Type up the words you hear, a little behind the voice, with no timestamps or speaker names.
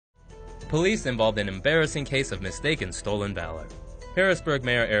Police involved an embarrassing case of mistaken stolen valor. Harrisburg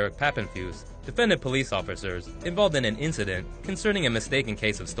Mayor Eric Pappenfuse defended police officers involved in an incident concerning a mistaken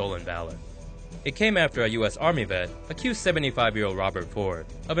case of stolen valor. It came after a U.S. Army vet accused 75-year-old Robert Ford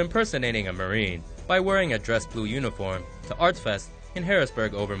of impersonating a Marine by wearing a dress blue uniform to Arts Fest in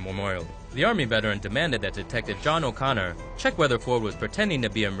Harrisburg over Memorial Day. The Army veteran demanded that Detective John O'Connor check whether Ford was pretending to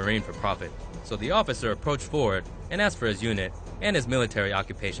be a Marine for profit, so the officer approached Ford and asked for his unit and his military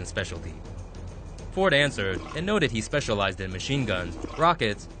occupation specialty. Ford answered and noted he specialized in machine guns,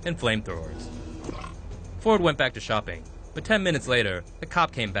 rockets, and flamethrowers. Ford went back to shopping, but 10 minutes later, the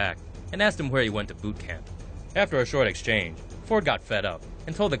cop came back and asked him where he went to boot camp. After a short exchange, Ford got fed up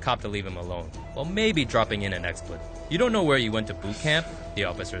and told the cop to leave him alone, while maybe dropping in an expletive. "You don't know where you went to boot camp?" the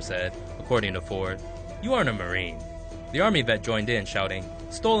officer said, according to Ford. "You aren't a Marine." The Army vet joined in, shouting,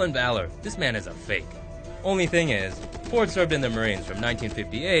 "Stolen valor, this man is a fake." Only thing is, Ford served in the Marines from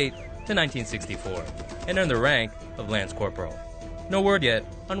 1958 to 1964 and earned the rank of Lance Corporal. No word yet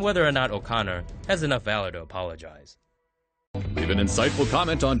on whether or not O'Connor has enough valor to apologize. Leave an insightful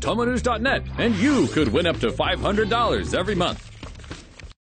comment on TomoNews.net and you could win up to $500 every month.